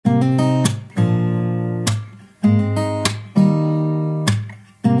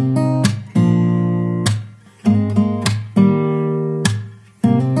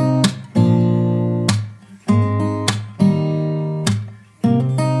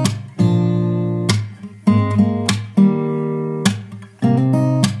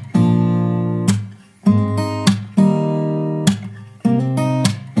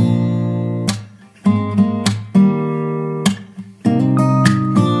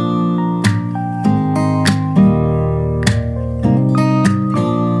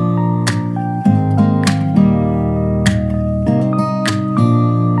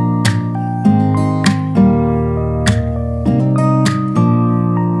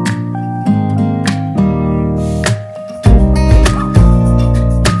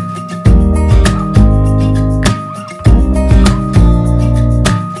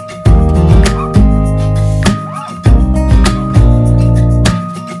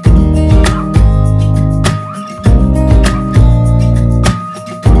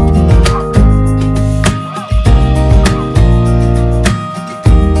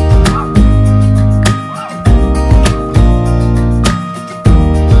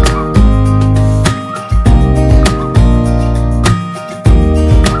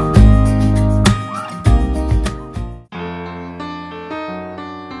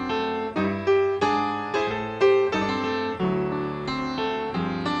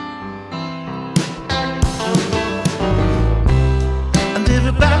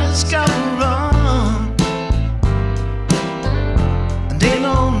just gotta run, and ain't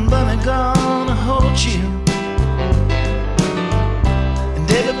nobody gonna hold you,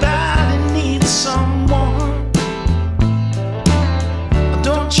 and everybody needs someone.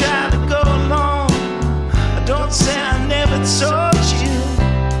 Don't try to go alone, don't say I never told you.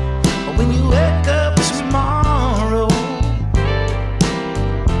 When you wake up tomorrow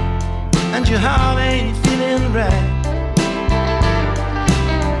and your heart ain't feeling right,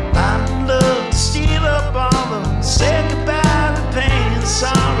 I'd love to steal up all of them, say goodbye to pain and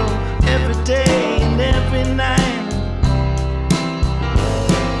sorrow every day and every night.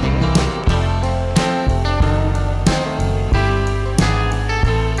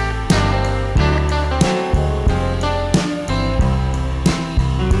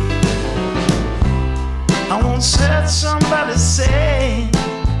 I once heard somebody say,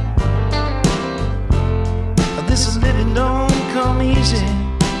 this is living don't come easy,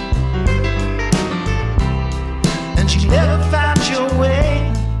 and you never find your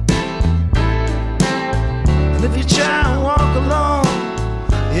way. And if you try and walk alone,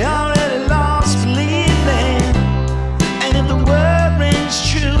 you're already lost, believe me. And if the word rings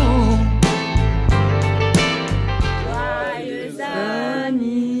true, joyeux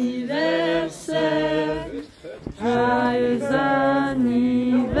anniversaire, joyeux anniversaire,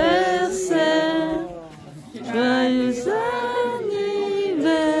 joyeux anniversaire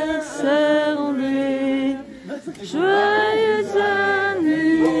André, joyeux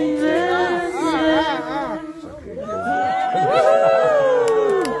anniversaire.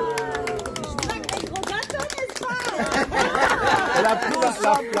 Elle a pris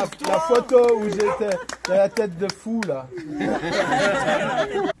la photo où j'étais, la tête de fou là.